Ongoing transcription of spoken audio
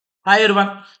Hi everyone.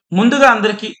 ముందుగా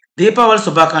అందరికీ దీపావళి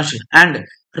శుభాకాంక్షలు. అండ్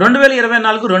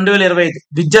 2024-2025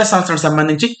 విద్యా సంవత్సరానికి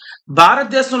సంబంధించి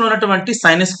భారతదేశంలో ఉన్నటువంటి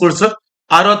సైనిక్ స్కూల్స్ లో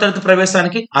 6వ తరగతి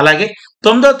ప్రవేశానికి అలాగే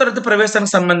 9వ తరగతి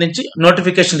ప్రవేశానికి సంబంధించి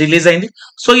నోటిఫికేషన్ రిలీజ్ అయింది.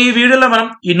 సో ఈ వీడియోలో మనం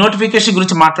ఈ నోటిఫికేషన్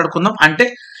గురించి మాట్లాడుకుందాం. అంటే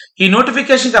ఈ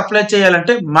నోటిఫికేషన్ కి అప్లై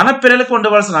చేయాలంటే మన పిల్లలకు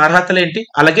ఉండవలసిన అర్హతలు ఏంటి,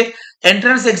 అలాగే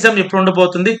ఎంట్రన్స్ ఎగ్జామ్ ఎప్పుడు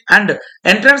ఉండబోతుంది, అండ్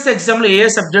ఎంట్రన్స్ ఎగ్జామ్ లో ఏ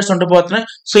సబ్జెక్ట్స్ ఉండబోతున్నాయి.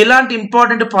 సో ఇలాంటి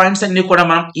ఇంపార్టెంట్ పాయింట్స్ అన్ని కూడా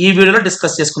మనం ఈ వీడియోలో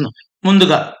డిస్కస్ చేసుకుందాం.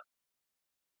 ముందుగా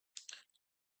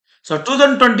so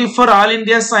 2024 all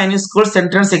India Sainik schools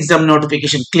entrance exam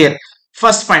notification clear.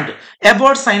 First point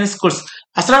about Sainik schools.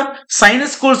 అసలు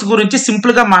సైనిక్ స్కూల్స్ గురించి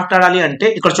సింపుల్ గా మాట్లాడాలి అంటే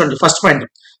ఇక్కడ చూడండి. First point,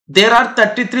 there are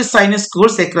 33 Sainik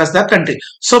schools across the country.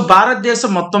 So భారతదేశం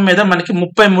మొత్తం మీద మనకి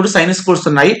 33 సైనిక్ స్కూల్స్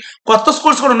ఉన్నాయి. కొత్త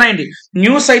స్కూల్స్ కూడా ఉన్నాయండి,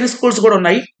 న్యూ సైనిక్ స్కూల్స్ కూడా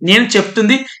ఉన్నాయి. నేను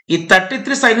చెప్తుంది ఈ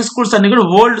 33 సైనిక్ స్కూల్స్ అన్ని కూడా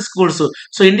ఓల్డ్ స్కూల్స్.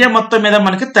 సో ఇండియా మొత్తం మీద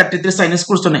మనకి 33 సైనిక్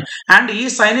స్కూల్స్ ఉన్నాయి. అండ్ ఈ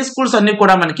సైనిక్ స్కూల్స్ అన్ని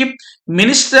కూడా మనకి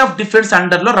మినిస్ట్రీ ఆఫ్ డిఫెన్స్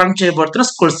అండర్ లో రన్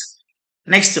చేయబడుతున్న స్కూల్స్.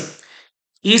 నెక్స్ట్,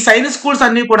 ఈ సైనిక్ స్కూల్స్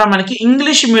అన్ని కూడా మనకి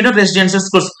English medium residential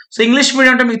schools. So English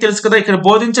medium అంటే మీకు తెలుసు కదా, ఇక్కడ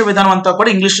బోధించే విధానం అంతా కూడా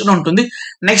ఇంగ్లీష్ లో ఉంటుంది.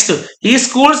 నెక్స్ట్, ఈ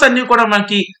స్కూల్స్ అన్ని కూడా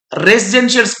మనకి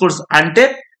రెసిడెన్షియల్ స్కూల్స్. అంటే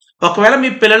ఒకవేళ మీ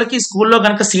పిల్లలకి స్కూల్లో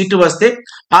కనుక సీటు వస్తే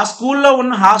ఆ స్కూల్లో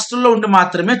ఉన్న హాస్టల్లో ఉండి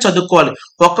మాత్రమే చదువుకోవాలి.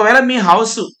 ఒకవేళ మీ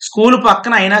హౌస్ స్కూల్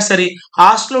పక్కన అయినా సరే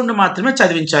హాస్టల్లో ఉండి మాత్రమే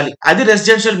చదివించాలి. అది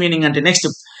రెసిడెన్షియల్ మీనింగ్ అంటే. Next,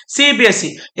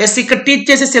 CBSE. ఇక్కడ టీచ్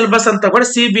చేసే సిలబస్ అంతా కూడా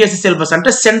సిబిఎస్ఈ సిలబస్,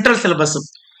 అంటే సెంట్రల్ సిలబస్.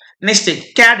 Next,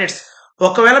 cadets.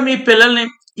 ఒకవేళ మీ పిల్లల్ని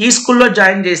ఈ స్కూల్లో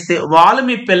జాయిన్ చేస్తే వాళ్ళు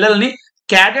మీ పిల్లల్ని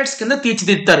క్యాడెట్స్ కింద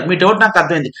తీర్చిదిద్దుతారు. మీ డౌట్ నాకు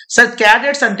అర్థమైంది. సార్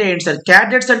క్యాడెట్స్ అంటే ఏంటి సార్?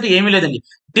 క్యాడెట్స్ అంటే ఏమీ లేదండి,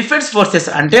 డిఫెన్స్ ఫోర్సెస్.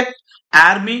 అంటే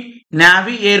ఆర్మీ,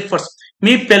 నేవీ, ఎయిర్ ఫోర్స్.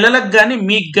 మీ పిల్లలకు కానీ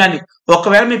మీకు కానీ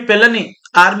ఒకవేళ మీ పిల్లల్ని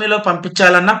ఆర్మీలో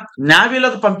పంపించాలన్నా,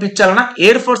 నేవీలోకి పంపించాలన్నా,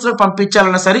 ఎయిర్ ఫోర్స్ లోకి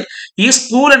పంపించాలన్నా సరే ఈ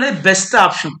స్కూల్ అనేది best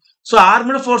option. So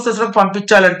army forces లోకి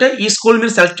పంపించాలంటే ఈ స్కూల్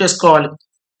మీరు సెలెక్ట్ చేసుకోవాలి.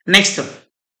 Next,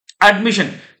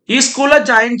 admission. ఈ స్కూల్లో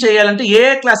జాయిన్ చేయాలంటే ఏ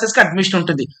క్లాసెస్ కి అడ్మిషన్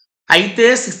ఉంటుంది? అయితే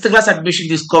 6th క్లాస్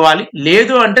అడ్మిషన్ తీసుకోవాలి,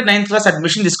 లేదు అంటే 9th క్లాస్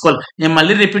అడ్మిషన్ తీసుకోవాలి. నేను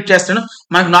మళ్ళీ రిపీట్ చేస్తాను,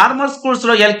 మనకు నార్మల్ స్కూల్స్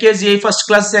లో LKG, first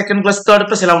class, second class, third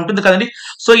class ఇలా ఉంటుంది కదండి.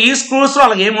 సో ఈ స్కూల్స్ లో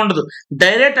అలా ఏమి ఉండదు,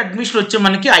 డైరెక్ట్ అడ్మిషన్ వచ్చి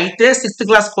మనకి అయితే 6th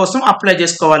క్లాస్ కోసం అప్లై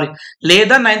చేసుకోవాలి,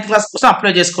 లేదా 9th క్లాస్ కోసం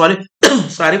అప్లై చేసుకోవాలి.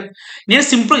 సారీ, నేను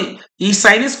సింపుల్ ఈ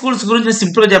సైనిక్ స్కూల్స్ గురించి నేను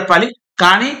సింపుల్ గా చెప్పాలి,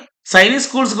 కానీ సైనిక్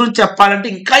స్కూల్స్ గురించి చెప్పాలంటే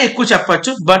ఇంకా ఎక్కువ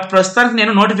చెప్పొచ్చు. బట్ ప్రస్తుతానికి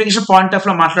నేను నోటిఫికేషన్ పాయింట్ ఆఫ్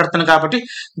లో మాట్లాడుతాను కాబట్టి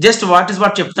జస్ట్ వాట్ ఇస్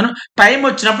వాట్ చెప్తాను. టైం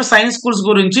వచ్చినప్పుడు సైనిక్ స్కూల్స్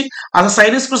గురించి, అసలు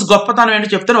సైనిక్ స్కూల్స్ గొప్పతనం ఏంటో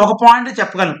చెప్తాను. ఒక పాయింట్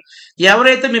చెప్పగలను,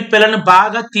 ఎవరైతే మీ పిల్లల్ని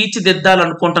బాగా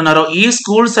తీర్చిదిద్దాలనుకుంటున్నారో ఈ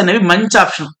స్కూల్స్ అనేవి మంచి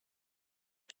option.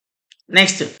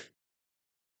 Next,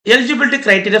 eligibility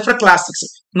criteria for class 6.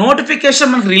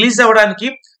 Notification మనకి రిలీజ్ అవ్వడానికి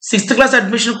 6th క్లాస్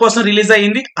అడ్మిషన్ కోసం రిలీజ్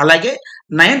అయ్యింది, అలాగే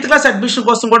 9th క్లాస్ అడ్మిషన్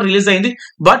కోసం కూడా రిలీజ్ అయింది.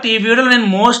 బట్ ఈ వీడియోలో నేను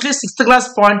mostly 6th class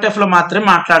point of లో మాత్రమే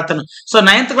మాట్లాడతాను. సో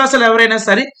 9th క్లాస్ లో ఎవరైనా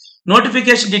సరే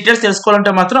నోటిఫికేషన్ డీటెయిల్స్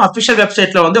తెలుసుకోవాలంటే మాత్రం అఫీషియల్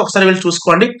వెబ్సైట్ లో ఉంది, ఒకసారి వెళ్ళి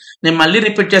చూసుకోండి. నేను మళ్ళీ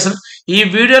రిపీట్ చేశాను, ఈ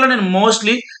వీడియోలో నేను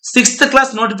మోస్ట్లీ 6th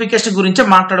క్లాస్ నోటిఫికేషన్ గురించి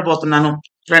మాట్లాడబోతున్నాను.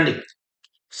 రండి.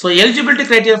 So eligibility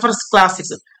criteria for class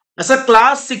 6. అసలు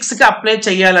క్లాస్ 6 కి అప్లై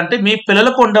చేయాలంటే మీ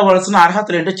పిల్లలకు ఉండవలసిన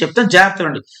అర్హతలు ఏంటో చెప్తాను, జాగ్రత్తగా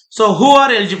అండి. So who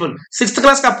are eligible? 6th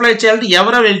class కి అప్లై చేయాలంటే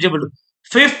ఎవరు eligible?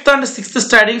 5th and 6th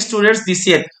studying students this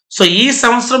year. So ఈ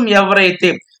సంవత్సరం ఎవరైతే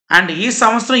అండ్ ఈ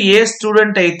సంవత్సరం ఏ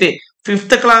స్టూడెంట్ అయితే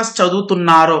 5th class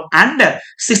చదువుతున్నారో and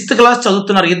 6th class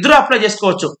చదువుతున్నారు ఇద్దరు అప్లై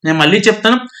చేసుకోవచ్చు. నేను మళ్ళీ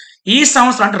చెప్తాను, ఈ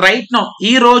సంవత్సరం అంటే రైట్ నౌ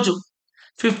ఈ రోజు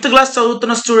 5th క్లాస్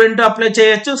చదువుతున్న స్టూడెంట్ అప్లై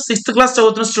చేయొచ్చు, 6th క్లాస్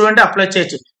చదువుతున్న స్టూడెంట్ అప్లై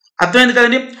చేయొచ్చు. అర్థమైంది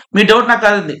కదండి? మీ డౌట్ నాకు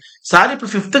కాదండి, సార్ ఇప్పుడు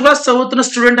 5th క్లాస్ చదువుతున్న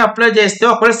స్టూడెంట్ అప్లై చేస్తే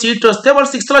ఒకవేళ సీట్ వస్తే వాళ్ళు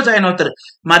 6th లో జాయిన్ అవుతారు.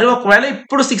 మరి ఒకవేళ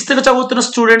ఇప్పుడు 6th లో చదువుతున్న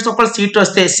స్టూడెంట్స్ ఒకవేళ సీట్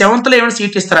వస్తే 7th లో ఏమైనా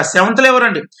సీట్ ఇస్తారా? 7th లో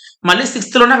ఎవరండి, మళ్ళీ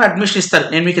 6th లో నాకు అడ్మిషన్ ఇస్తారు.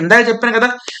 నేను మీకు ఇందాక చెప్పాను కదా,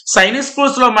 సైనిక్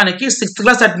స్కూల్స్ లో మనకి 6th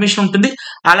క్లాస్ అడ్మిషన్ ఉంటుంది,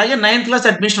 అలాగే 9th క్లాస్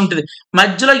అడ్మిషన్ ఉంటుంది,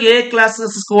 మధ్యలో ఏ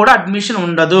క్లాసెస్ కూడా అడ్మిషన్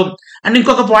ఉండదు. అండ్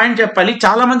ఇంకొక పాయింట్ చెప్పాలి,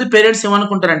 చాలా మంది పేరెంట్స్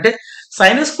ఏమనుకుంటారంటే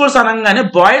సైనిక్ స్కూల్స్ అనగానే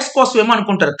బాయ్స్ కోసం ఏమో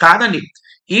అనుకుంటారు. కాదండి,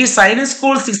 ఈ సైనిక్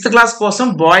స్కూల్ 6th క్లాస్ కోసం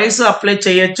బాయ్స్ అప్లై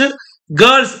చేయొచ్చు,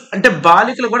 గర్ల్స్ అంటే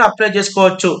బాలికలు కూడా అప్లై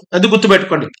చేసుకోవచ్చు, అది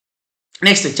గుర్తుపెట్టుకోండి.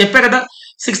 నెక్స్ట్, చెప్పే కదా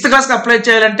 6th క్లాస్ కి అప్లై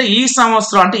చేయాలంటే ఈ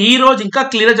సంవత్సరం అంటే ఈ రోజు, ఇంకా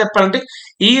క్లియర్ చెప్పాలంటే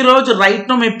ఈ రోజు రైట్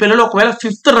నో మీ పిల్లలు ఒకవేళ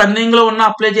 5th రన్నింగ్ లో ఉన్నా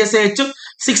అప్లై చేసేయచ్చు,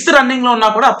 6th రన్నింగ్ లో ఉన్నా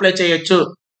కూడా అప్లై చేయొచ్చు.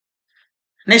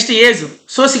 Next, age.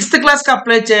 So 6th class కి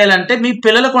అప్లై చేయాలంటే మీ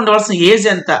పిల్లలకు ఉండవలసిన ఏజ్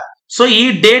ఎంత? సో ఈ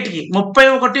డేట్ కి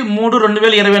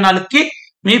 31/3/2024కి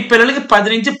మీ పిల్లలకి 10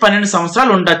 నుంచి 12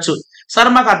 సంవత్సరాలు ఉండొచ్చు. సార్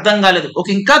మాకు అర్థం కాలేదు, ఒక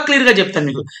ఇంకా క్లియర్ గా చెప్తాను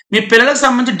మీకు. మీ పిల్లలకు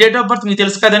సంబంధించి డేట్ ఆఫ్ బర్త్ మీకు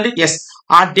తెలుసు కదండి. ఎస్,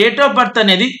 ఆ డేట్ ఆఫ్ బర్త్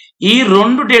అనేది ఈ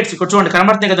 2 డేట్స్ ఇక్కడ చూడండి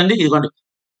కనబడుతున్నాయి కదండి, ఇదిగోండి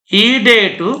ఈ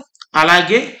డేటు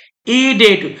అలాగే ఈ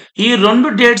డేట్, ఈ 2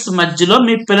 డేట్స్ మధ్యలో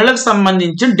మీ పిల్లలకు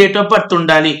సంబంధించిన డేట్ ఆఫ్ బర్త్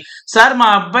ఉండాలి. సార్ మా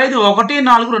అబ్బాయిది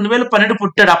 1/4/2012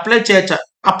 పుట్టాడు, అప్లై చేయొచ్చా?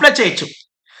 అప్లై చేయొచ్చు.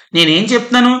 నేనేం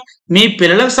చెప్తున్నాను, మీ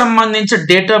పిల్లలకు సంబంధించిన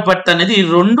డేట్ ఆఫ్ బర్త్ అనేది ఈ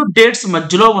 2 డేట్స్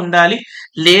మధ్యలో ఉండాలి,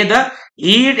 లేదా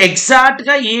ఈ ఎగ్జాక్ట్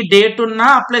గా ఈ డేట్ ఉన్నా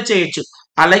అప్లై చేయొచ్చు,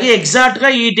 అలాగే ఎగ్జాక్ట్ గా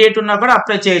ఈ డేట్ ఉన్నా కూడా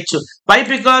అప్లై చేయొచ్చు. Why?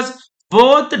 Because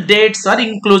both dates are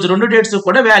include, 2 dates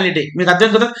కూడా వ్యాలిడే. మీకు అర్థం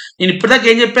కదా? నేను ఇప్పటిదాకా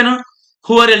ఏం చెప్పాను,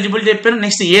 హూ ఆర్ ఎలిజిబుల్ చెప్పాను,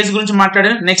 నెక్స్ట్ ఏజ్ గురించి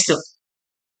మాట్లాడాను, next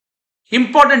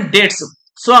important dates.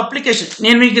 So application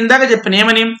నేను మీకు ఇందాక చెప్పాను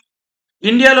ఏమని,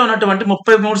 ఇండియాలో ఉన్నటువంటి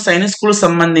 33 సైనిక్ స్కూల్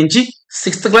సంబంధించి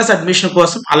 6th క్లాస్ అడ్మిషన్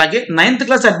కోసం అలాగే 9th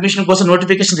క్లాస్ అడ్మిషన్ కోసం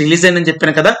నోటిఫికేషన్ రిలీజ్ అయిందని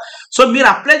చెప్పాను కదా. సో మీరు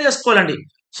అప్లై చేసుకోవాలండి.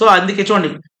 సో అందుకే చూడండి,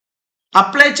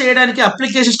 అప్లై చేయడానికి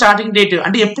అప్లికేషన్ స్టార్టింగ్ డేట్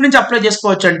అంటే ఎప్పటి నుంచి అప్లై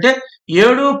చేసుకోవచ్చు అంటే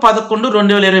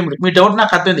 7/11/2023. మీ డౌట్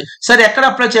నాకు అర్థమైంది. సరే ఎక్కడ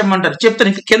అప్లై చేయమంటారు చెప్తాను,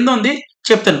 ఇంకా కింద ఉంది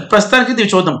చెప్తాను, ప్రస్తుతానికి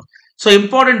ఇది చూద్దాం. So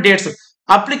important dates,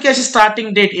 application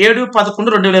starting date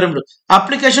 7/11/2023,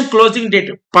 application closing date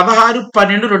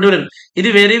 16/12/2023. ఇది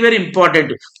వెరీ వెరీ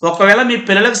ఇంపార్టెంట్. ఒకవేళ మీ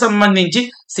పిల్లలకు సంబంధించి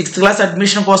 6th క్లాస్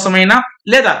అడ్మిషన్ కోసమైనా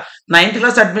లేదా 9th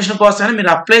క్లాస్ అడ్మిషన్ కోసమైనా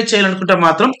మీరు అప్లై చేయాలనుకుంటే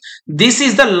మాత్రం this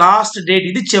is the last date,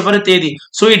 ఇది చివరి తేదీ.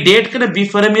 సో ఈ డేట్ కన్నా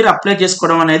బిఫోర్ మీరు అప్లై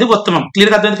చేసుకోవడం అనేది ఉత్తమం.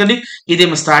 క్లియర్ గా అర్థం కండి,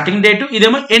 ఇదేమో స్టార్టింగ్ డేట్,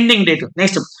 ఇదేమో ending date.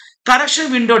 Next correction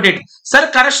window date. Sir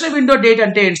correction window date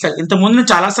అంటే ఏంటి సార్? ఇంత ముందు నేను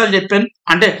చాలాసార్లు చెప్పాను,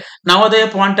 అంటే నవోదయ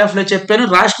పాయింట్ ఆఫ్ లో చెప్పాను,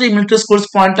 Rashtriya military schools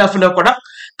point of లో కూడా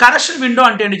కరెక్షన్ విండో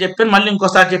అంటే ఏంటి చెప్పాను, మళ్ళీ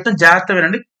ఇంకోసారి చెప్తాను, జాగ్రత్త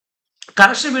వినండి.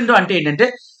 కరెక్షన్ విండో అంటే ఏంటంటే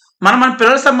మన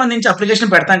పిల్లలకు సంబంధించి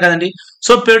అప్లికేషన్ పెడతాం కదండి.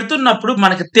 సో పెడుతున్నప్పుడు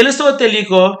మనకి తెలుసో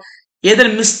తెలియకో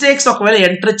ఏదైనా మిస్టేక్స్ ఒకవేళ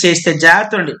ఎంటర్ చేస్తే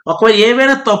జాగ్రత్త అండి. ఒకవేళ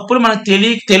ఏవైనా తప్పులు మనకు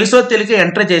తెలుసో తెలియక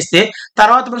ఎంటర్ చేస్తే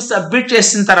తర్వాత మనం సబ్మిట్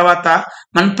చేసిన తర్వాత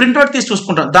మనం ప్రింట్అవుట్ తీసి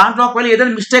చూసుకుంటాం. దాంట్లో ఒకవేళ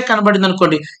ఏదైనా మిస్టేక్ కనబడింది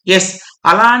అనుకోండి, ఎస్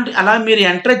అలా మీరు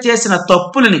ఎంటర్ చేసిన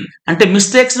తప్పులని అంటే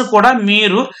మిస్టేక్స్ ని కూడా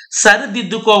మీరు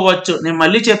సరిదిద్దుకోవచ్చు. నేను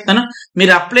మళ్ళీ చెప్తాను,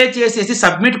 మీరు అప్లై చేసేసి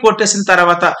సబ్మిట్ కొట్టేసిన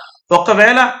తర్వాత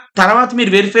ఒకవేళ తర్వాత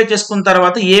మీరు వెరిఫై చేసుకున్న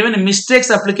తర్వాత ఏమైనా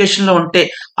మిస్టేక్స్ అప్లికేషన్ లో ఉంటే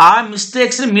ఆ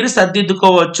మిస్టేక్స్ ని మీరు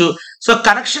సరిదిద్దుకోవచ్చు. సో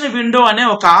కరెక్షన్ విండో అనే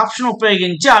ఒక ఆప్షన్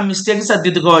ఉపయోగించి ఆ మిస్టేక్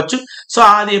సరిదిద్దుకోవచ్చు. సో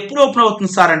అది ఎప్పుడు ఓపెన్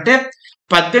అవుతుంది సార్ అంటే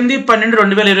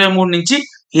 18/12/2023 నుంచి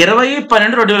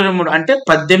 20/12/2023, అంటే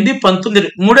 18,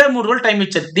 19 3 రోజులు టైం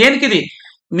ఇచ్చారు. దేనికి? ఇది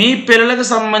మీ పిల్లలకు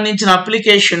సంబంధించిన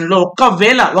అప్లికేషన్ లో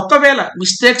ఒకవేళ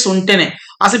మిస్టేక్స్ ఉంటేనే,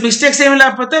 అసలు మిస్టేక్స్ ఏమి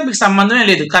లేకపోతే మీకు సంబంధమే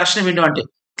లేదు కరెక్షన్ విండో అంటే.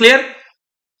 Clear?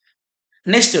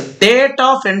 Next date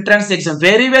of entrance exam,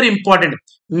 very very important.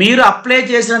 మీరు అప్లై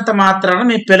చేసినంత మాత్రాన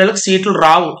మీ పిల్లలకు సీట్లు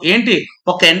రావు. ఏంటి,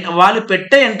 వాళ్ళు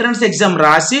పెట్టే ఎంట్రన్స్ ఎగ్జామ్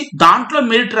రాసి దాంట్లో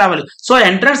మెరిట్ రావాలి. సో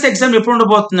ఎంట్రన్స్ ఎగ్జామ్ ఎప్పుడు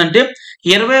ఉండబోతుందంటే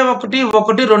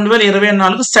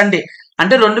 21/1/2024 సండే,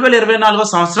 అంటే 2024వ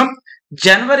సంవత్సరం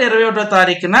జనవరి 21వ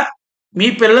తారీఖున మీ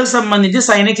పిల్లలకు సంబంధించి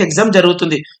సైనిక్ ఎగ్జామ్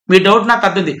జరుగుతుంది. మీ డౌట్ నాకు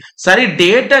అర్థమైంది. సరే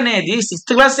డేట్ అనేది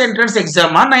 6th class entrance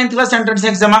ఎగ్జామా 9th class entrance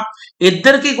ఎగ్జామా?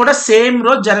 ఇద్దరికి కూడా సేమ్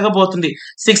రోజు జరగబోతుంది.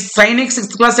 Sainik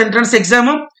 6th class entrance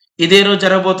exam ఇదే రోజు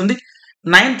జరగబోతుంది,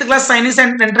 9th class Sainik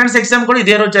entrance exam కూడా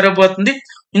ఇదే రోజు జరగబోతుంది.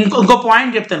 ఇంకో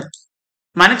పాయింట్ చెప్తాను,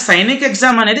 మనకి సైనిక్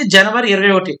ఎగ్జామ్ అనేది జనవరి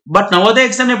 21, బట్ నవోదయ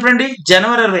ఎగ్జామ్ ఎప్పుడండి?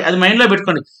 జనవరి 20. అది మైండ్ లో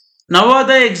పెట్టుకోండి.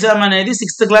 నవోదయ ఎగ్జామ్ అనేది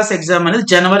 6th క్లాస్ ఎగ్జామ్ అనేది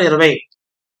జనవరి 20.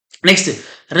 నెక్స్ట్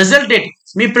రిజల్ట్ డేట్,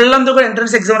 మీ పిల్లలందరూ కూడా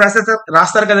ఎంట్రన్స్ ఎగ్జామ్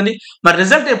రాస్తారు కదండి, మరి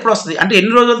రిజల్ట్ ఎప్పుడు వస్తుంది అంటే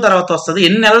ఎన్ని రోజుల తర్వాత వస్తుంది,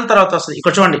 ఎన్ని నెలల తర్వాత వస్తుంది?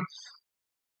 ఇక్కడ చూడండి,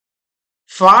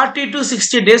 40 to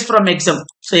 60 days from exam.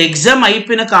 So exam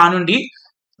అయిపోయిన కానుండి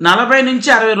 40 నుంచి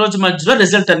 60 రోజుల మధ్యలో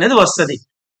రిజల్ట్ అనేది వస్తుంది.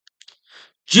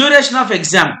 డ్యూరేషన్ ఆఫ్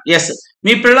ఎగ్జామ్, ఎస్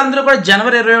మీ పిల్లలందరూ కూడా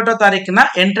జనవరి 21వ తారీఖున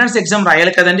ఎంట్రన్స్ ఎగ్జామ్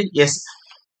రాయాలి కదండి, ఎస్.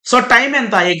 సో టైం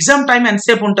ఎంత, ఎగ్జామ్ టైం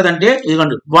ఎంతసేపు ఉంటుందంటే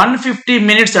ఇదిగోండి 150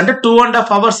 minutes, అంటే 2.5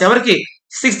 hours. ఎవరికి?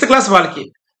 6th క్లాస్ వాళ్ళకి.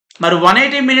 మరి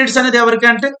 180 minutes అనేది ఎవరికి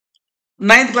అంటే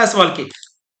 9th క్లాస్ వాళ్ళకి.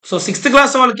 సో 6th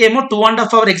క్లాస్ వాళ్ళకి ఏమో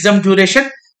 2.5 hour exam duration,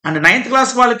 and 9th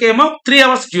class వాళ్ళకి ఏమో 3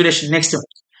 hours duration. Next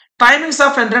timings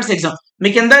of entrance exam,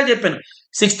 మీకు ఎందాక చెప్పాను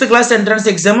 6th క్లాస్ ఎంట్రన్స్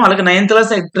ఎగ్జామ్ అలాగే 9th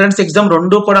క్లాస్ ఎంట్రన్స్ ఎగ్జామ్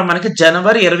రెండు కూడా మనకి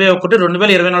జనవరి 21,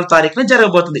 2024 తారీఖున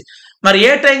జరగబోతుంది. మరి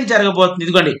ఏ టైంకి జరగబోతుంది?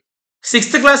 ఇదిగోండి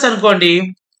 6th క్లాస్ అనుకోండి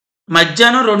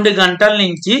మధ్యాహ్నం 2 గంటల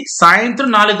నుంచి సాయంత్రం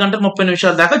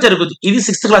 4:30 దాకా జరుగుతుంది. ఇది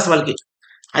 6th క్లాస్ వాళ్ళకి.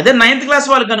 అదే 9th క్లాస్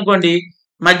వాళ్ళకి అనుకోండి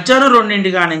మధ్యాహ్నం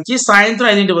 2 నుంచి సాయంత్రం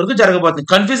 5 వరకు జరగబోతుంది.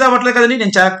 కన్ఫ్యూజ్ అవ్వట్లేదు కదండి,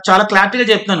 నేను చాలా క్లారిటీగా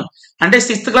చెప్తున్నాను. అంటే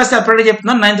 6th క్లాస్ సెపరేట్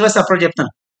చెప్తున్నాను, 9th క్లాస్ సెపరేట్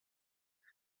చెప్తాను.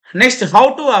 Next how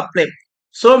to apply.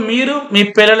 So మీరు మీ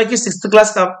పిల్లలకి 6th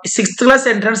క్లాస్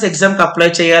ఎంట్రన్స్ ఎగ్జామ్ కి అప్లై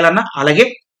చేయాలన్నా అలాగే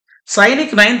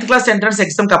Sainik 9th class entrance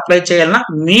exam కి అప్లై చేయాలన్నా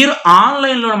మీరు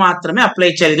ఆన్లైన్ లో మాత్రమే అప్లై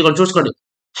చేయాలి. ఇది చూసుకోండి,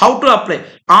 how to apply.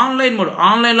 Online mode,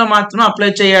 online లో మాత్రమే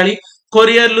అప్లై చేయాలి.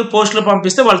 కొరియర్లు పోస్టులు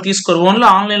పంపిస్తే వాళ్ళు తీసుకోరు, ఓన్లీ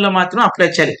ఆన్లైన్ లో మాత్రమే అప్లై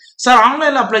చేయాలి. సార్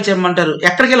ఆన్లైన్ లో అప్లై చేయమంటారు,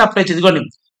 ఎక్కడికి వెళ్ళి అప్లై చేయాలి? ఇదిగోండి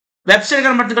వెబ్సైట్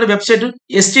కనబడుతుంది కదా, website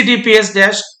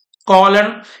https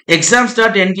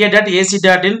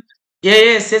exams.nta.ac.in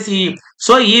AASSE.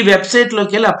 So ఈ వెబ్సైట్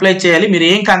లోకి వెళ్ళి అప్లై చేయాలి. మీరు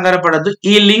ఏం కంగారు పడద్దు.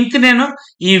 ఈ లింక్ నేను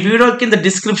ఈ వీడియో కింద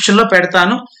డిస్క్రిప్షన్ లో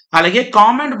పెడతాను, అలాగే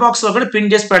కామెంట్ బాక్స్ లో కూడా పిన్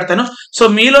చేసి పెడతాను. సో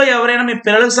మీలో ఎవరైనా మీ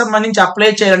పిల్లలకు సంబంధించి అప్లై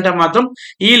చేయాలంటే మాత్రం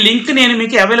ఈ లింక్ నేను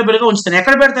మీకు అవైలబుల్ గా ఉంచుతాను.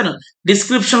 ఎక్కడ పెడతాను?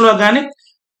 డిస్క్రిప్షన్ లో కానీ,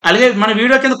 అలాగే మన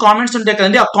వీడియో కింద కామెంట్స్ ఉంటాయి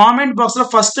కదండి, ఆ కామెంట్ బాక్స్ లో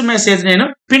ఫస్ట్ మెసేజ్ నేను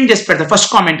పిన్ చేసి పెడతాను.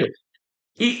 ఫస్ట్ కామెంట్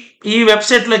ఈ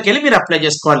వెబ్సైట్ లోకి వెళ్ళి మీరు అప్లై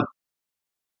చేసుకోవాలి.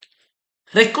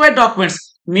 రిక్వైర్డ్ డాక్యుమెంట్స్,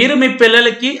 మీరు మీ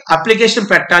పిల్లలకి అప్లికేషన్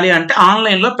పెట్టాలి అంటే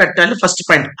ఆన్లైన్ లో పెట్టాలి, ఫస్ట్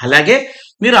పాయింట్. అలాగే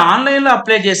మీరు ఆన్లైన్ లో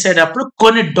అప్లై చేసేటప్పుడు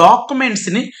కొన్ని డాక్యుమెంట్స్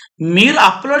ని మీరు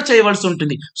అప్లోడ్ చేయవలసి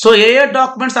ఉంటుంది. సో ఏ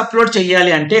డాక్యుమెంట్స్ అప్లోడ్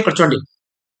చేయాలి అంటే ఇక్కడ చూడండి,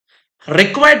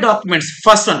 required documents.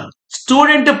 First one,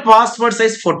 student passport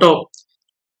size photo.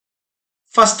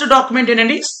 First document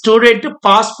ఏంటండి? Student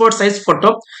passport size photo.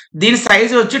 దీని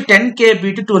సైజ్ వచ్చి 10 KB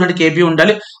to 200 KB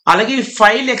ఉండాలి. అలాగే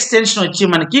ఫైల్ ఎక్స్టెన్షన్ వచ్చి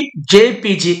మనకి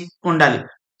JPG ఉండాలి.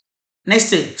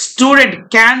 నెక్స్ట్, స్టూడెంట్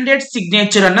క్యాండిడేట్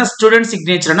సిగ్నేచర్ అన్న స్టూడెంట్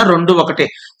సిగ్నేచర్ అన్న రెండు ఒకటే.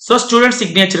 సో స్టూడెంట్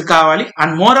సిగ్నేచర్ కావాలి.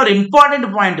 And more over important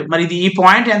point, మరి ఇది ఈ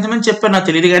పాయింట్ ఎంతమంది చెప్పారు నాకు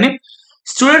తెలియదు కానీ,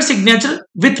 student signature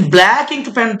with black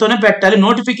ink pen తోనే పెట్టాలి.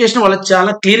 నోటిఫికేషన్ వాళ్ళు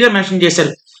చాలా క్లియర్ గా మెన్షన్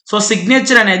చేశారు. సో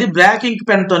సిగ్నేచర్ అనేది బ్లాక్ ఇంక్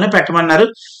పెన్ తోనే పెట్టమన్నారు.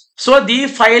 సో ది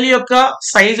ఫైల్ యొక్క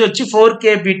సైజ్ వచ్చి 4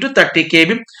 KB to 30 KB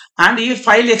అండ్ ఈ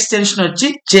ఫైల్ ఎక్స్టెన్షన్ వచ్చి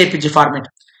JPG format.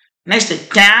 Next,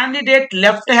 candidate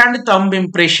left hand thumb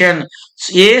impression.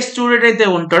 ఏ స్టూడెంట్ అయితే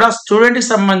ఉంటాడో ఆ స్టూడెంట్ కి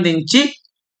సంబంధించి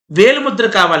వేలు ముద్ర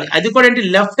కావాలి. అది కూడా ఏంటి?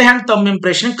 లెఫ్ట్ హ్యాండ్ థంబ్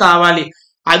ఇంప్రెషన్ కావాలి.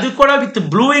 అది కూడా విత్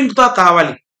బ్లూ ఇంక్ తో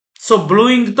కావాలి. సో బ్లూ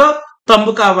ఇంక్ తో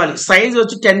తంబు కావాలి. సైజ్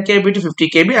వచ్చి 10 KB to 50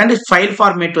 KB and file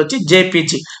format వచ్చి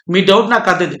JPG. మీ డౌట్ నాకు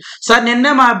అర్థం. సార్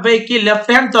నిన్నే మా అబ్బాయికి లెఫ్ట్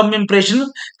హ్యాండ్ థంబ్ ఇంప్రెషన్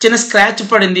చిన్న స్క్రాచ్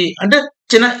పడింది అంటే,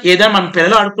 చిన్న ఏదైనా మన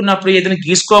పిల్లలు ఆడుకున్నప్పుడు ఏదైనా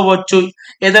గీసుకోవచ్చు,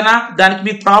 ఏదైనా దానికి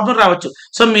మీకు ప్రాబ్లం రావచ్చు.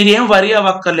 సో మీరేం వరి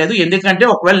అవ్వక్కర్లేదు. ఎందుకంటే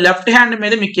ఒకవేళ లెఫ్ట్ హ్యాండ్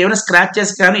మీద మీకు ఏమైనా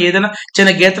స్క్రాచెస్ కానీ ఏదైనా చిన్న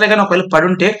గీతలు కానీ ఒకవేళ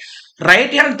పడుంటే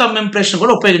రైట్ హ్యాండ్ థంబ్ ఇంప్రెషన్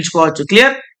కూడా ఉపయోగించుకోవచ్చు.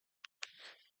 క్లియర్?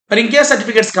 మరి ఇంకే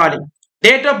సర్టిఫికేట్స్ కావాలి?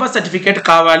 డేట్ ఆఫ్ బర్త్ సర్టిఫికేట్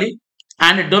కావాలి.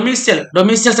 అండ్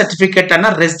డొమిసియల్ సర్టిఫికేట్ అన్న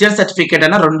రెసిడెన్స్ సర్టిఫికేట్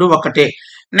అన్న రెండు ఒకటే.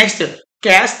 నెక్స్ట్,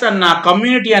 క్యాస్ట్ అన్న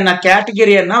కమ్యూనిటీ అన్న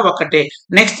కేటగిరీ అన్న ఒకటే.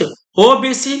 నెక్స్ట్,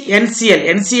 OBC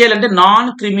NCL అంటే నాన్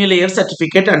క్రిమిలేయర్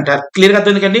సర్టిఫికేట్ అంటారు. క్లియర్ గా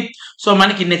అర్థం. సో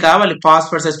మనకి ఇన్ని కావాలి.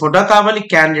 పాస్పోర్ట్ సైజ్ ఫోటో కావాలి,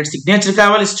 క్యాండిడేట్ సిగ్నేచర్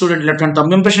కావాలి, student left hand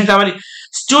thumb impression కావాలి,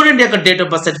 స్టూడెంట్ యొక్క డేట్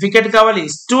ఆఫ్ బర్త్ సర్టిఫికేట్ కావాలి,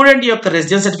 స్టూడెంట్ యొక్క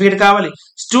రెసిడెన్స్ సర్టిఫికేట్ కావాలి,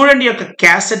 స్టూడెంట్ యొక్క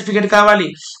క్యాస్ట్ సర్టిఫికేట్ కావాలి.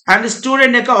 అండ్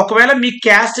స్టూడెంట్ యొక్క ఒకవేళ మీ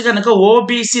క్యాస్ట్ కనుక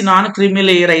OBC నాన్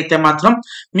క్రిమిలేయర్ అయితే మాత్రం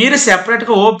మీరు సెపరేట్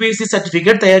గా OBC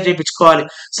సర్టిఫికేట్ తయారు చేయించుకోవాలి.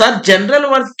 సార్ జనరల్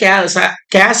వాళ్ళు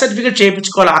క్యాస్ట్ సర్టిఫికేట్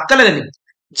చేయించుకోవాలి అక్కర్లేదండి.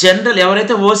 జనరల్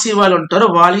ఎవరైతే OC వాళ్ళు ఉంటారో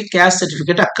వాళ్ళకి క్యాస్ట్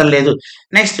సర్టిఫికేట్ అక్కర్లేదు.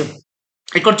 నెక్స్ట్,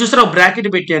 ఇక్కడ చూసారా బ్రాకెట్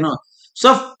పెట్టాను. సో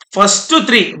ఫస్ట్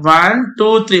 3 1 2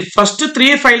 3 ఫస్ట్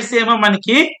 3 ఫైల్స్ ఏమో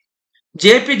మనకి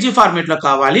JPG ఫార్మేట్ లో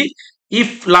కావాలి. ఈ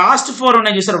లాస్ట్ 4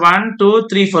 ఉన్నాయి చూసారు, 1 2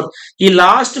 3 4. ఈ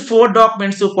లాస్ట్ 4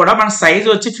 డాక్యుమెంట్స్ కూడా మన సైజ్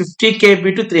వచ్చి 50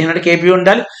 KB to 300 KB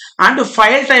ఉండాలి. అండ్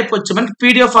ఫైల్ టైప్ వచ్చి మనకి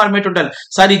PDF ఫార్మేట్ ఉండాలి.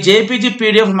 సార్ ఈ JPG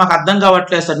PDF మాకు అర్థం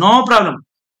కావట్లేదు సార్. నో ప్రాబ్లం,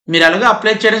 మీరు అలాగే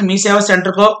అప్లై చేయడానికి మీ సేవా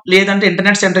సెంటర్కో లేదంటే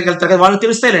ఇంటర్నెట్ సెంటర్కి వెళ్తారు కదా, వాళ్ళకి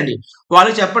తెలుస్తాయండి,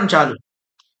 వాళ్ళకి చెప్పండి చాలు.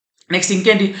 నెక్స్ట్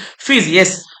ఇంకేంటి? ఫీజు.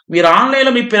 ఎస్, మీరు ఆన్లైన్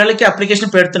లో మీ పిల్లలకి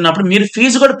అప్లికేషన్ పెడుతున్నప్పుడు మీరు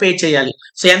ఫీజు కూడా పే చేయాలి.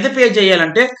 సో ఎంత పే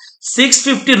చేయాలంటే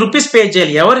 650 రూపీస్ పే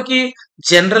చేయాలి. ఎవరికి?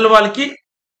 జనరల్ వాళ్ళకి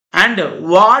అండ్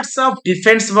వాట్సాప్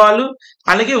డిఫెన్స్ వాళ్ళు,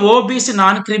 అలాగే OBC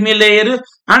నాన్ క్రిమి layer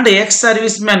and ex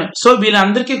service men. So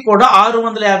వీళ్ళందరికీ కూడా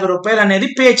 650 రూపాయలు అనేది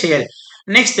పే చేయాలి.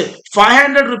 Next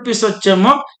 500 rupees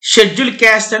వచ్చేమో schedule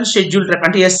caste and schedule tribe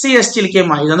అంటే SC STలకి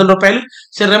ఏమో 500 రూపాయలు.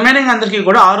 సో రిమైనింగ్ అందరికీ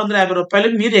కూడా 650 రూపాయలు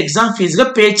మీరు ఎగ్జామ్ ఫీజుగా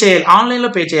పే చేయాలి, ఆన్లైన్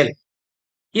లో పే చేయాలి.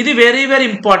 ఇది వెరీ వెరీ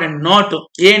ఇంపార్టెంట్ నోట్.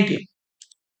 ఏంటి?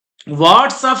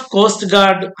 వాట్సాప్ కోస్ట్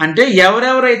గార్డ్ అంటే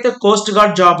ఎవరెవరైతే కోస్ట్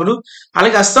గార్డ్ జాబులు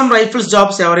అలాగే అస్సాం రైఫిల్స్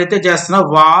జాబ్స్ ఎవరైతే చేస్తున్నారో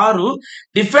వారు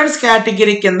డిఫెన్స్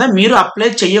కేటగిరీ కింద మీరు అప్లై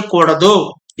చేయకూడదు.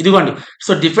 ఇదిగోండి.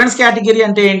 సో డిఫెన్స్ కేటగిరీ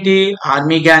అంటే ఏంటి?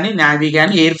 ఆర్మీ కానీ, నేవీ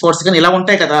కానీ, ఎయిర్ ఫోర్స్ కానీ ఇలా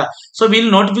ఉంటాయి కదా. సో వీళ్ళు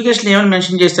నోటిఫికేషన్ ఏమైనా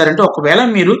మెన్షన్ చేస్తారంటే, ఒకవేళ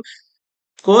మీరు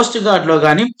కోస్ట్ గార్డ్ లో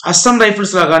కానీ అస్సాం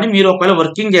రైఫిల్స్ లో కానీ మీరు ఒకవేళ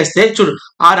వర్కింగ్ చేస్తే చూడు,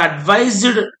 are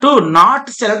advised to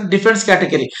not select defence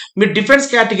category. మీరు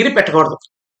డిఫెన్స్ కేటగిరీ పెట్టకూడదు.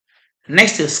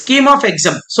 Next, scheme of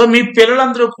exam. So మీ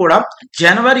పిల్లలందరూ కూడా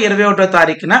జనవరి 21వ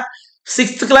తారీఖున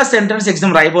 6th క్లాస్ ఎంట్రన్స్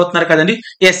ఎగ్జామ్ రాయబోతున్నారు కదండి.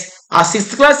 ఎస్, ఆ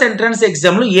 6th క్లాస్ ఎంట్రన్స్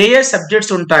ఎగ్జామ్ లో ఏ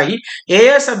సబ్జెక్ట్స్ ఉంటాయి, ఏ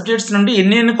సబ్జెక్ట్స్ నుండి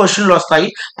ఎన్ని క్వశ్చన్లు వస్తాయి,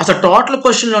 అసలు టోటల్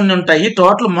క్వశ్చన్లు ఎన్ని ఉంటాయి,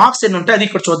 టోటల్ మార్క్స్ ఎన్ని ఉంటాయి, అది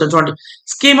ఇక్కడ చూద్దాం. చూడండి,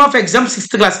 scheme of exam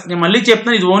 6th class. నేను మళ్ళీ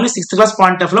చెప్తున్నాను, ఇది only 6th class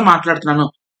point of లో మాట్లాడుతున్నాను.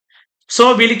 సో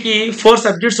వీళ్ళకి 4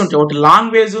 సబ్జెక్ట్స్ ఉంటాయి. ఒకటి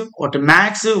లాంగ్వేజ్, ఒకటి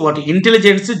మ్యాథ్స్, ఒకటి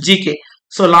intelligence, GK.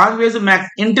 So language,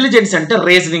 maths, intelligence అంటే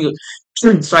రీజనింగ్,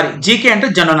 జీకే అంటే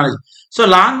జనరల్ నాలెడ్జ్. సో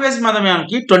లాంగ్వేజ్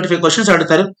మనకి 25 క్వశ్చన్స్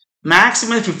అడుగుతారు. మ్యాథ్స్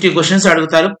మీద 50 క్వశ్చన్స్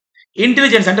అడుగుతారు.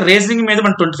 ఇంటెలిజెన్స్ అంటే రీజనింగ్ మీద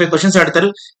మన 25 క్వశ్చన్స్ అడుగుతారు.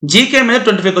 జీకే మీద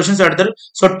 25 క్వశ్చన్స్ అడుగుతారు.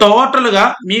 సో టోటల్ గా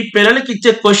మీ పిల్లలకి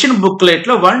ఇచ్చే క్వశ్చన్ బుక్లెట్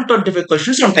లో 125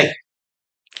 క్వశ్చన్స్ ఉంటాయి.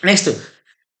 Next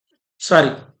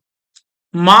sorry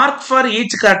mark for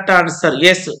each correct answer.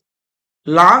 Yes,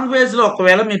 language లో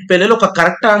ఒకవేళ మీ పిల్లలు ఒక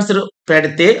కరెక్ట్ ఆన్సర్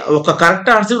పెడితే ఒక కరెక్ట్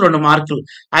ఆన్సర్ 2 మార్కులు.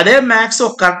 అదే మ్యాథ్స్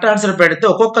ఒక కరెక్ట్ ఆన్సర్ పెడితే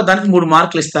ఒక్కొక్క దానికి 3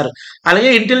 మార్కులు ఇస్తారు.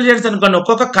 అలాగే ఇంటెలిజెన్స్ అనుకోండి,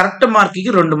 ఒక్కొక్క కరెక్ట్ మార్క్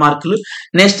కి 2 మార్కులు.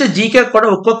 నెక్స్ట్ జీకే కూడా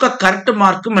ఒక్కొక్క కరెక్ట్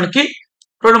మార్క్ మనకి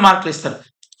 2 మార్కులు ఇస్తారు.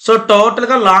 సో టోటల్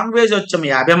గా లాంగ్వేజ్ వచ్చాము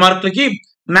 50 మార్కులకి,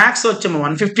 మ్యాథ్స్ వచ్చేమో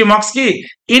 150 మార్క్స్ కి,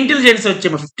 ఇంటెలిజెన్స్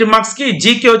వచ్చేమో 50 మార్క్స్ కి,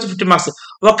 జీకే వచ్చి 50 మార్క్స్.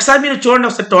 ఒకసారి మీరు చూడండి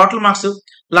ఒకసారి total marks.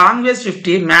 Language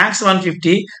 50, maths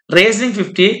 150, reasoning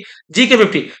 50, GK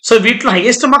 50. So వీటిలో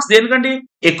హైయెస్ట్ మార్క్స్ దేనికండి,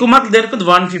 ఎక్కువ మార్క్స్ దేనికి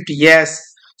 150. ఎస్.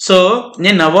 సో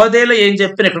నేను నవోదయలో ఏం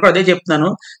చెప్పాను ఇక్కడ కూడా అదే చెప్తున్నాను.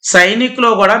 సైనిక్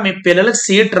లో కూడా మీ పిల్లలకు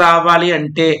సీట్ రావాలి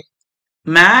అంటే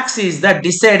maths is the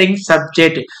deciding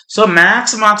subject. So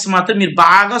maths marks మాత్రం మీరు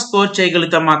బాగా స్కోర్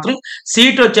చేయగలిగితే మాత్రం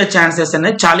సీట్ వచ్చే ఛాన్సెస్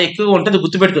అనేది చాలా ఎక్కువగా ఉంటుంది,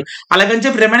 గుర్తుపెట్టుకో. అలాగని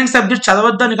చెప్పి రిమైనింగ్ సబ్జెక్ట్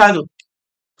చదవద్దని కాదు,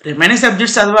 రిమైనింగ్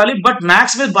సబ్జెక్ట్స్ చదవాలి, బట్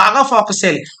మ్యాథ్స్ మీద బాగా ఫోకస్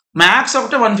చేయాలి. మ్యాథ్స్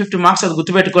ఒకటే 150 మార్క్స్, అది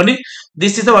గుర్తుపెట్టుకోండి.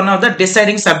 This is the one of the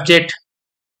deciding subject.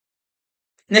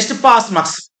 Next pass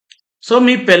marks. So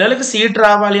మీ పిల్లలకి సీట్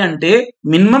రావాలి అంటే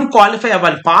మినిమం క్వాలిఫై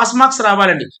అవ్వాలి, పాస్ మార్క్స్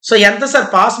రావాలండి. సో ఎంత సార్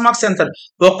పాస్ మార్క్స్ ఎంత?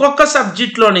 ఒక్కొక్క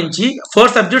సబ్జెక్ట్ లో నుంచి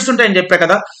 4 సబ్జెక్ట్స్ ఉంటాయని చెప్పా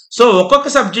కదా. సో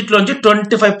ఒక్కొక్క సబ్జెక్ట్ లోంచి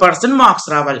 25% మార్క్స్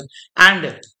రావాలి. అండ్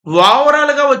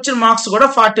ఓవరాల్ గా వచ్చిన మార్క్స్ కూడా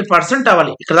 40%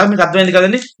 అవ్వాలి. ఇక్కడ మీకు అర్థమైంది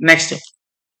కదండి. నెక్స్ట్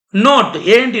నోట్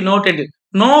ఏంటి, నోట్ ఏంటి?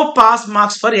 No pass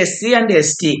marks for SC and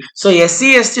ST. So SC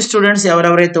ST students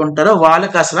ఎవరెవరైతే ఉంటారో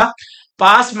వాళ్ళకి అసలు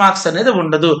పాస్ మార్క్స్ అనేది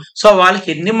ఉండదు. సో వాళ్ళకి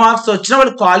ఎన్ని మార్క్స్ వచ్చినా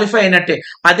వాళ్ళు క్వాలిఫై అయినట్టే.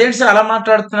 అదేంటి సార్ అలా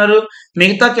మాట్లాడుతున్నారు,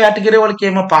 మిగతా కేటగిరీ వాళ్ళకి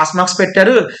ఏమో పాస్ మార్క్స్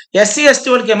పెట్టారు, ఎస్సీ ఎస్టీ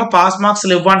వాళ్ళకి ఏమో పాస్ మార్క్స్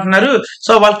ఇవ్వంటున్నారు.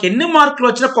 సో వాళ్ళకి ఎన్ని మార్కులు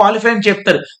వచ్చినా క్వాలిఫై అని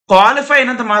చెప్తారు. క్వాలిఫై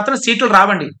అయినంత మాత్రం సీట్లు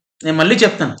రావండి, నేను మళ్ళీ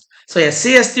చెప్తాను. సో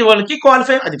ఎస్సీ ఎస్టీ వాళ్ళకి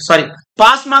క్వాలిఫై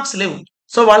పాస్ మార్క్స్ లేవు.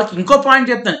 సో వాళ్ళకి ఇంకో పాయింట్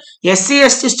చెప్తాను, ఎస్సీ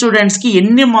ఎస్టీ స్టూడెంట్స్ కి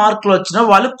ఎన్ని మార్కులు వచ్చినా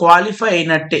వాళ్ళు క్వాలిఫై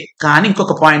అయినట్టే. కానీ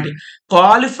ఇంకొక పాయింట్,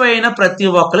 క్వాలిఫై అయిన ప్రతి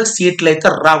ఒక్కరికి సీట్లు అయితే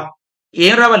రావు.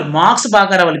 ఏం రావాలి, మార్క్స్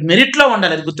బాగా రావాలి, మెరిట్ లో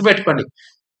ఉండాలి, అది గుర్తుపెట్టుకోండి.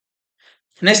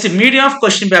 Next medium of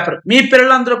question paper. మీ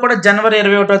పిల్లలందరూ కూడా జనవరి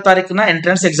 21వ తారీఖున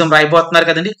ఎంట్రన్స్ ఎగ్జామ్ రాయబోతున్నారు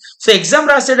కదండి. సో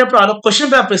ఎగ్జామ్ రాసేటప్పుడు వాళ్ళు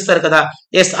క్వశ్చన్ పేపర్ ఇస్తారు కదా.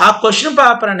 ఎస్, ఆ క్వశ్చన్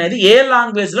పేపర్ అనేది ఏ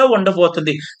లాంగ్వేజ్ లో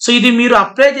ఉండబోతుంది. సో ఇది మీరు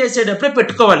అప్లై చేసేటప్పుడే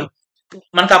పెట్టుకోవాలి.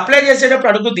 మనకు అప్లై చేసేటప్పుడు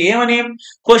అడుగుద్ది ఏమని,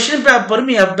 క్వశ్చన్ పేపర్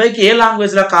మీ అబ్బాయికి ఏ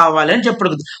లాంగ్వేజ్ లో కావాలి అని చెప్పి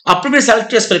అడుగుద్ది. అప్పుడు మీరు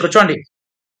సెలెక్ట్ చేసుకోవాలి. ఇక్కడ చూడండి,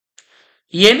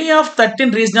 ఎనీ ఆఫ్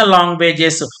 13 రీజనల్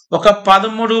లాంగ్వేజెస్. ఒక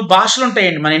 13 భాషలు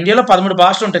ఉంటాయండి, మన ఇండియాలో 13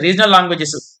 భాషలు ఉంటాయి రీజనల్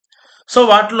లాంగ్వేజెస్. సో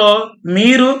వాటిలో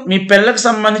మీరు మీ పిల్లలకు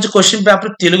సంబంధించి క్వశ్చన్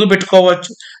పేపర్ తెలుగు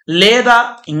పెట్టుకోవచ్చు, లేదా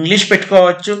ఇంగ్లీష్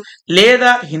పెట్టుకోవచ్చు,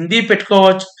 లేదా హిందీ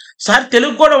పెట్టుకోవచ్చు. సార్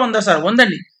తెలుగు కూడా ఉందా సార్?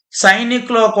 ఉందండి.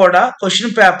 సైనిక్ లో కూడా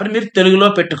క్వశ్చన్ పేపర్ మీరు తెలుగులో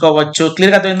పెట్టుకోవచ్చు.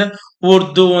 క్లియర్ గా అర్థమైందా?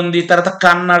 ఉర్దూ ఉంది, తర్వాత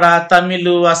కన్నడ,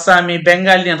 తమిళ్, అస్సామీ,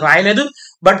 బెంగాలీ నేను రాయలేదు,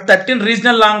 but 13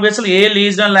 regional language A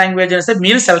regional language అయినా సరే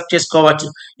మీరు సెలెక్ట్ చేసుకోవచ్చు.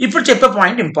 ఇప్పుడు చెప్పే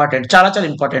పాయింట్ ఇంపార్టెంట్, చాలా చాలా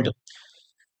ఇంపార్టెంట్.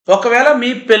 ఒకవేళ మీ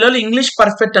పిల్లలు ఇంగ్లీష్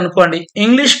పర్ఫెక్ట్ అనుకోండి,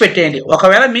 ఇంగ్లీష్ పెట్టేయండి.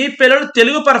 ఒకవేళ మీ పిల్లలు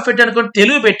తెలుగు పర్ఫెక్ట్ అనుకోండి,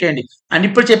 తెలుగు పెట్టేయండి. అండ్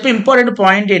ఇప్పుడు చెప్పే ఇంపార్టెంట్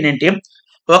పాయింట్ ఏంటంటే,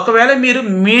 ఒకవేళ మీరు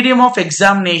మీడియం ఆఫ్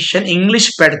ఎగ్జామినేషన్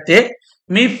ఇంగ్లీష్ పెడితే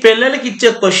మీ పిల్లలకి ఇచ్చే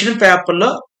క్వశ్చన్ పేపర్లో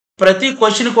ప్రతి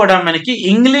క్వశ్చన్ కూడా మనకి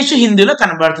ఇంగ్లీష్ హిందీలో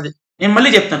కనబడుతుంది. నేను మళ్ళీ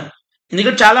చెప్తాను,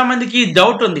 ఎందుకంటే చాలా మందికి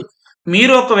డౌట్ ఉంది.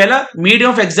 మీరు ఒకవేళ మీడియం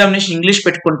ఆఫ్ ఎగ్జామినేషన్ ఇంగ్లీష్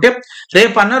పెట్టుకుంటే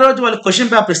రేపు అన్న రోజు వాళ్ళు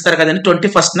క్వశ్చన్ పేపర్ ఇస్తారు కదండి,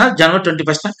 21న జనవరి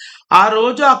 21న. ఆ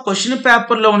రోజు ఆ క్వశ్చన్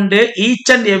పేపర్ లో ఉండే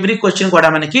ఈచ్ అండ్ ఎవ్రీ క్వశ్చన్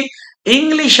కూడా మనకి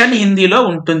ఇంగ్లీష్ అండ్ హిందీలో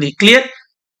ఉంటుంది. క్లియర్?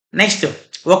 నెక్స్ట్,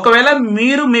 ఒకవేళ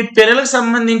మీరు మీ పిల్లలకు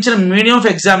సంబంధించిన మీడియం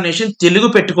ఆఫ్ ఎగ్జామినేషన్ తెలుగు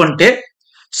పెట్టుకుంటే,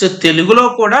 సో తెలుగులో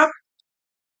కూడా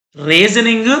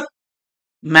రీజనింగ్,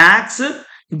 మ్యాథ్స్,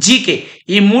 జీకే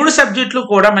ఈ 3 సబ్జెక్టులు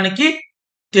కూడా మనకి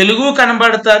తెలుగు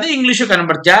కనబడుతుంది, ఇంగ్లీషు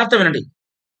కనబడుతుంది. జాగ్రత్త వినండి,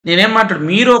 నేనేం మాట్లాడు.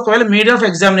 మీరు ఒకవేళ మీడియం ఆఫ్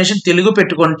ఎగ్జామినేషన్ తెలుగు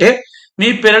పెట్టుకుంటే మీ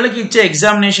పిల్లలకి ఇచ్చే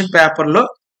ఎగ్జామినేషన్ పేపర్లో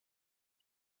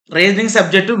reasoning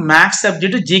subject, maths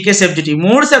subject, GK subject ఈ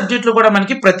 3 సబ్జెక్టులు కూడా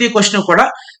మనకి ప్రతి క్వశ్చన్ కూడా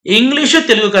ఇంగ్లీషు,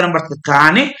 తెలుగు కనబడుతుంది.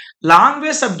 కానీ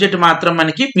లాంగ్వేజ్ సబ్జెక్ట్ మాత్రం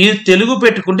మనకి మీరు తెలుగు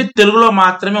పెట్టుకుంటే తెలుగులో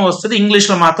మాత్రమే వస్తుంది,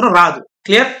 ఇంగ్లీష్లో మాత్రం రాదు.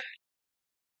 Clear?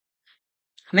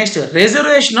 Next,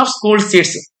 reservation of school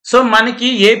seats. So మనకి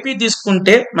ఏపీ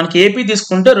తీసుకుంటే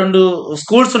 2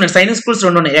 స్కూల్స్ ఉన్నాయి, సైనిక్ స్కూల్స్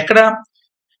 2 ఉన్నాయి. ఎక్కడ?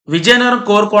 విజయనగరం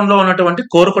కోరుకొండలో ఉన్నటువంటి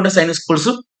కోరుకొండ సైనిక్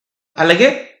స్కూల్స్, అలాగే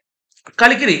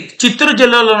కలికిరి చిత్తూరు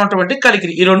జిల్లాలో ఉన్నటువంటి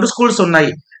కలికిరి, ఈ 2 స్కూల్స్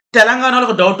ఉన్నాయి. తెలంగాణలో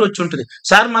ఒక డౌట్ వచ్చి ఉంటుంది,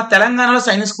 సార్ మా తెలంగాణలో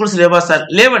సైనిక్ స్కూల్స్ లేవా సార్?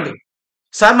 లేవండి.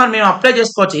 సార్ మరి మేము అప్లై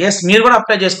చేసుకోవచ్చు. ఎస్, మీరు కూడా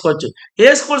అప్లై చేసుకోవచ్చు.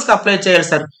 ఏ స్కూల్స్కి అప్లై చేయాలి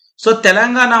సార్? సో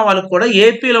తెలంగాణ వాళ్ళు కూడా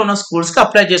ఏపీలో ఉన్న స్కూల్స్కి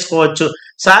అప్లై చేసుకోవచ్చు.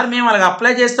 సార్ మేము అలాగ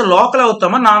అప్లై చేస్తే లోకల్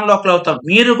అవుతామా నాన్ లోకల్ అవుతాం?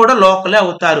 మీరు కూడా లోకలే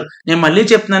అవుతారు. నేను మళ్ళీ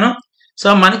చెప్తున్నాను. సో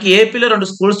మనకి ఏపీలో 2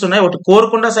 స్కూల్స్ ఉన్నాయి. ఒకటి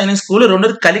కోరుకొండ సైనిక్ స్కూల్,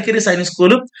 రెండోది కలికిరి సైనిక్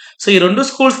స్కూల్. సో ఈ 2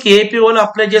 స్కూల్స్కి ఏపీ వాళ్ళు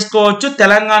అప్లై చేసుకోవచ్చు,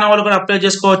 తెలంగాణ వాళ్ళు కూడా అప్లై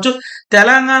చేసుకోవచ్చు.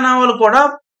 తెలంగాణ వాళ్ళు కూడా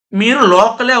మీరు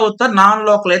లోకలే అవుతారు, నాన్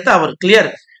లోకల్ అయితే అవరు. క్లియర్?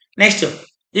 నెక్స్ట్,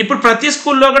 ఇప్పుడు ప్రతి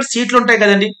స్కూల్లో కూడా సీట్లు ఉంటాయి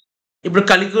కదండి. ఇప్పుడు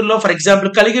కలికిరిలో ఫర్ ఎగ్జాంపుల్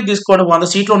కలికిరి తీసుకోండి 100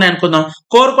 సీట్లు ఉన్నాయి అనుకుందాం.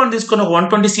 కోరుకొండ తీసుకొని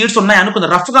 120 సీట్స్ ఉన్నాయి అనుకుందాం,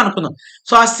 రఫ్గా అనుకుందాం.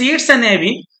 సో ఆ సీట్స్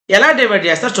అనేవి ఎలా డివైడ్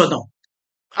చేస్తారో చూద్దాం.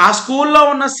 ఆ స్కూల్లో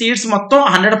ఉన్న సీట్స్ మొత్తం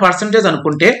 100%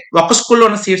 అనుకుంటే, ఒక స్కూల్లో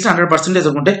ఉన్న సీట్స్ 100%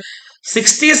 అనుకుంటే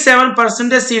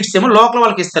 67% సీట్స్ ఏమో లోకల్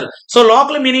వాళ్ళకి ఇస్తారు. సో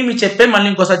లోకల్ మీనింగ్ మీకు చెప్పే మళ్ళీ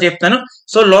ఇంకోసారి చెప్తాను.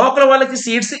 సో లోకల్ వాళ్ళకి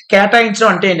సీట్స్ కేటాయించడం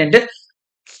అంటే ఏంటంటే,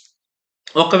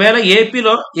 ఒకవేళ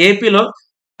ఏపీలో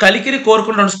కలికిరి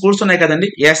కోరుకున్న 2 స్కూల్స్ ఉన్నాయి కదండి.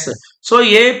 ఎస్. సో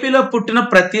ఏపీలో పుట్టిన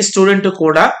ప్రతి స్టూడెంట్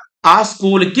కూడా ఆ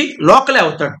స్కూల్కి లోకలే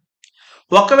అవుతాడు.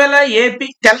 ఒకవేళ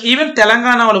ఈవెన్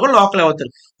తెలంగాణ వాళ్ళు కూడా లోకల్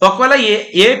అవుతారు. ఒకవేళ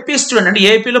ఏపీ స్టూడెంట్ అంటే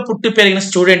ఏపీలో పుట్టి పెరిగిన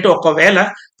స్టూడెంట్ ఒకవేళ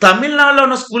తమిళనాడులో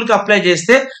ఉన్న స్కూల్కి అప్లై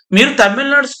చేస్తే మీరు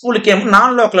తమిళనాడు స్కూల్కి ఏమో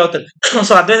నాన్ లోకల్ అవుతారు.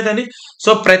 సో అర్థమైంది కదండి.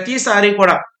 సో ప్రతిసారి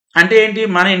కూడా అంటే ఏంటి,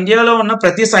 మన ఇండియాలో ఉన్న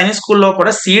ప్రతి సైనిక్ స్కూల్లో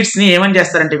కూడా సీట్స్ ని ఏమని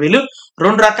చేస్తారంటే వీళ్ళు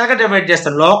 2 రకాలుగా డివైడ్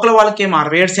చేస్తారు. లోకల్ వాళ్ళకి ఏమో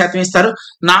 67% ఇస్తారు,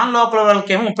 నాన్ లోకల్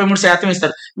వాళ్ళకి ఏమో 33%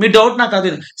 ఇస్తారు. మీ డౌట్ నాకు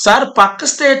అది, సార్ పక్క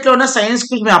స్టేట్ లో ఉన్న సైన్స్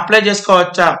స్కూల్ మేము అప్లై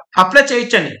చేసుకోవచ్చా? అప్లై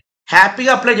చేయొచ్చండి,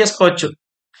 హ్యాపీగా అప్లై చేసుకోవచ్చు.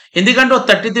 ఎందుకంటే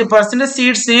 33%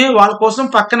 సీట్స్ ని వాళ్ళ కోసం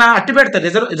పక్కన అట్టి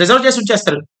పెడతారు, రిజర్వ్ చేసి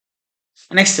ఉంచేస్తారు.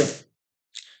 నెక్స్ట్,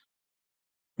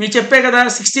 మీరు చెప్పే కదా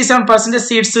 67%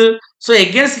 సీట్స్. సో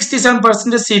అగైన్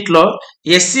 67% సీట్లో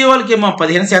ఎస్సీ వాళ్ళకి ఏమో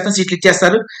 15% సీట్లు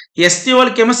ఇచ్చేస్తారు, ఎస్టీ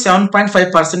వాళ్ళకి ఏమో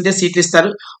 7.5% సీట్లు ఇస్తారు,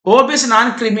 ఓబీసీ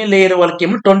నాన్ క్రిమి లేయర్ వాళ్ళకి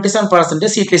ఏమో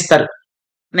 27% సీట్లు ఇస్తారు.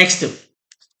 నెక్స్ట్,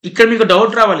 ఇక్కడ మీకు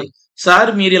డౌట్ రావాలి,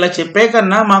 సార్ మీరు ఇలా చెప్పే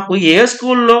కన్నా మాకు ఏ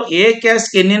స్కూల్లో ఏ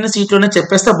క్యాస్ట్కి ఎన్ని సీట్లు ఉన్నాయో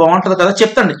చెప్పేస్తే బాగుంటుంది కదా.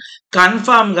 చెప్తాండి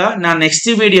కన్ఫామ్ గా నా నెక్స్ట్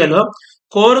వీడియోలో.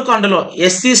 కోరుకొండలో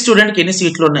ఎస్సీ స్టూడెంట్కి ఎన్ని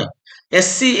సీట్లు ఉన్నాయి,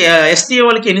 ఎస్టీ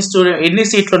వాళ్ళకి ఎన్ని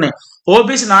సీట్లు ఉన్నాయి,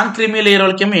 ఓబీసీ నాన్ క్రిమి లేయర్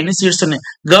వాళ్ళకి ఏమో ఎన్ని సీట్స్ ఉన్నాయి,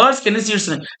 గర్ల్స్కి ఎన్ని సీట్స్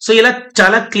ఉన్నాయి. సో ఇలా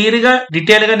చాలా క్లియర్ గా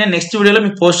డీటెయిల్ గా నేను నెక్స్ట్ వీడియోలో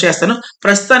మీకు పోస్ట్ చేస్తాను.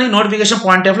 ప్రస్తుతానికి నోటిఫికేషన్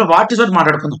పాయింట్ ఆఫ్ లో వాట్ ఇస్ వాట్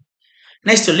మాట్లాడుకుందాం.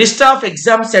 Next, list of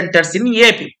exam centres in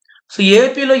AP. So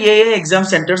ఏపీలో ఏ ఎగ్జామ్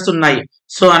సెంటర్స్ ఉన్నాయి?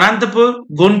 సో అనంతపూర్,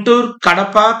 గుంటూరు,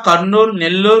 కడప, కర్నూలు,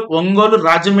 నెల్లూరు, ఒంగోలు,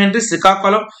 రాజమండ్రి,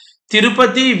 శ్రీకాకుళం,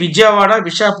 తిరుపతి, విజయవాడ,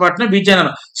 విశాఖపట్నం,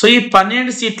 విజయనగరం. సో ఈ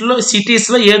 12 సిటీస్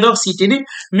లో ఏదో ఒక సిటీని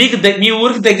మీకు మీ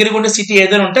ఊరికి దగ్గరగా ఉండే సిటీ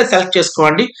ఏదైనా ఉంటే సెలెక్ట్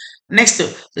చేసుకోండి. Next,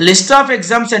 list of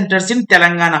exam centres in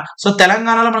Telangana. So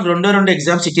తెలంగాణలో మనకు 2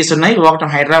 ఎగ్జామ్ సిటీస్ ఉన్నాయి,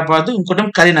 ఒకటి హైదరాబాద్,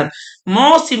 ఇంకోటి కరీంనగర్.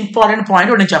 మోస్ట్ ఇంపార్టెంట్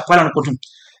పాయింట్ నేను చెప్పాలనుకుంటున్నాను,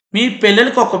 మీ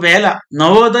పిల్లలకి ఒకవేళ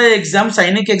నవోదయ ఎగ్జామ్,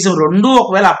 సైనిక్ ఎగ్జామ్ 2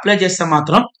 ఒకవేళ అప్లై చేస్తే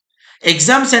మాత్రం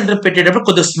ఎగ్జామ్ సెంటర్ పెట్టేటప్పుడు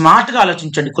కొద్దిగా స్మార్ట్ గా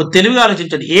ఆలోచించండి, కొద్ది తెలివిగా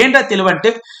ఆలోచించండి. ఏంటో తెలివి అంటే,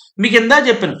 మీకు ఇందా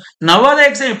చెప్పాను నవోదయ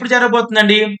ఎగ్జామ్ ఎప్పుడు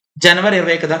జరగబోతుందండి? జనవరి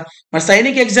 20 కదా. మరి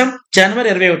సైనిక్ ఎగ్జామ్ జనవరి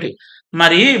 21.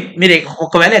 మరి మీరు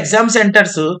ఒకవేళ ఎగ్జామ్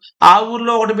సెంటర్స్ ఆ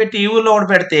ఊర్లో ఒకటి పెట్టి ఈ ఊర్లో ఒకటి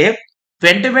పెడితే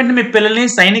వెంటనే మీ పిల్లల్ని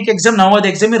సైనిక్ ఎగ్జామ్,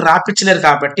 నవోదయ ఎగ్జామ్ మీరు రాపించలేరు.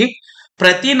 కాబట్టి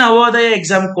ప్రతి నవోదయ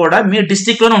ఎగ్జామ్ కూడా మీ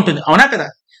డిస్టిక్ లోనే ఉంటుంది, అవునా కదా.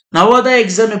 నవోదయ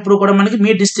ఎగ్జామ్ ఎప్పుడు కూడా మనకి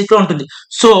మీ డిస్టిక్ లో ఉంటుంది.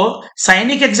 సో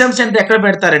సైనిక్ ఎగ్జామ్ సెంటర్ ఎక్కడ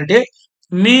పెడతారంటే,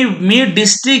 మీ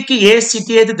డిస్ట్రిక్ట్ కి ఏ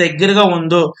సిటీ అయితే దగ్గరగా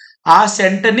ఉందో ఆ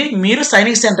సెంటర్ ని మీరు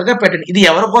సైనిక్ సెంటర్ గా పెట్టండి. ఇది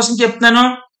ఎవరి కోసం చెప్తున్నాను,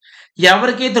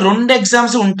 ఎవరికైతే 2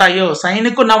 ఎగ్జామ్స్ ఉంటాయో,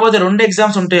 సైనిక్, నవోదయ 2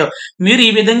 ఎగ్జామ్స్ ఉంటాయో మీరు ఈ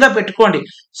విధంగా పెట్టుకోండి.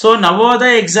 సో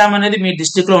నవోదయ ఎగ్జామ్ అనేది మీ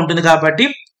డిస్ట్రిక్ట్ లో ఉంటుంది కాబట్టి,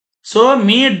 సో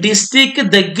మీ డిస్ట్రిక్ట్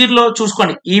దగ్గరలో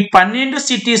చూసుకోండి. ఈ 12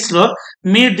 సిటీస్ లో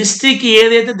మీ డిస్ట్రిక్ట్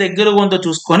ఏదైతే దగ్గరగా ఉందో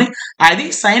చూసుకొని అది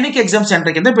సైనిక్ ఎగ్జామ్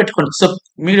సెంటర్ కింద పెట్టుకోండి. సో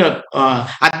మీరు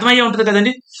అర్థమయ్యే ఉంటుంది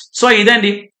కదండి. సో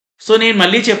ఇదండి. సో నేను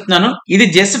మళ్ళీ చెప్తున్నాను, ఇది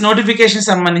జస్ట్ నోటిఫికేషన్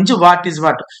సంబంధించి what is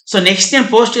what. So next నేను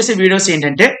పోస్ట్ చేసే వీడియోస్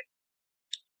ఏంటంటే,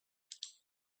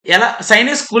 ఎలా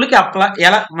సైనిక్ స్కూల్కి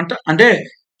ఎలా అంటే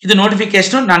ఇది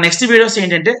నోటిఫికేషన్. నా నెక్స్ట్ వీడియోస్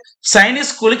ఏంటంటే సైనిక్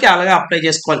స్కూల్కి అలాగా అప్లై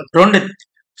చేసుకోవాలి 2.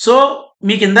 సో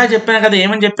మీకు ఇందా చెప్పాను కదా,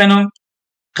 ఏమని చెప్పాను,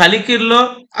 కలికిరిలో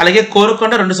అలాగే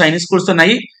కోరుకొండ 2 సైనిక్ స్కూల్స్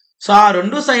ఉన్నాయి. సో ఆ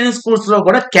 2 సైనిక్ స్కూల్స్ లో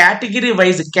కూడా కేటగిరీ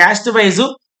వైజ్, క్యాస్ట్ వైజ్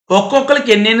ఒక్కొక్కరికి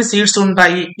ఎన్ని సీట్స్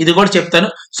ఉంటాయి ఇది కూడా చెప్తాను.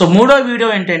 సో 3వ వీడియో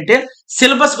ఏంటంటే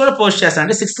సిలబస్ కూడా పోస్ట్ చేస్తాను.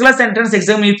 అంటే 6th క్లాస్ ఎంట్రన్స్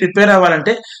ఎగ్జామ్ మీరు ప్రిపేర్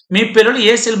అవ్వాలంటే మీ పిల్లలు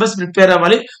ఏ సిలబస్ ప్రిపేర్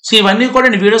అవ్వాలి, సో ఇవన్నీ కూడా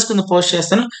నేను వీడియోస్ కింద పోస్ట్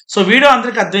చేస్తాను. సో వీడియో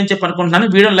అందరికీ అర్థం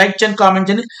చెప్పనుకుంటున్నాను. వీడియో లైక్ చేయండి, కామెంట్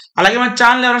చేయండి. అలాగే మన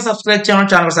ఛానల్ ఎవరైనా సబ్స్క్రైబ్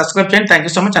చేయాలని ఛానల్ సబ్స్క్రైబ్ చేయండి. Thank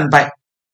you so much and bye.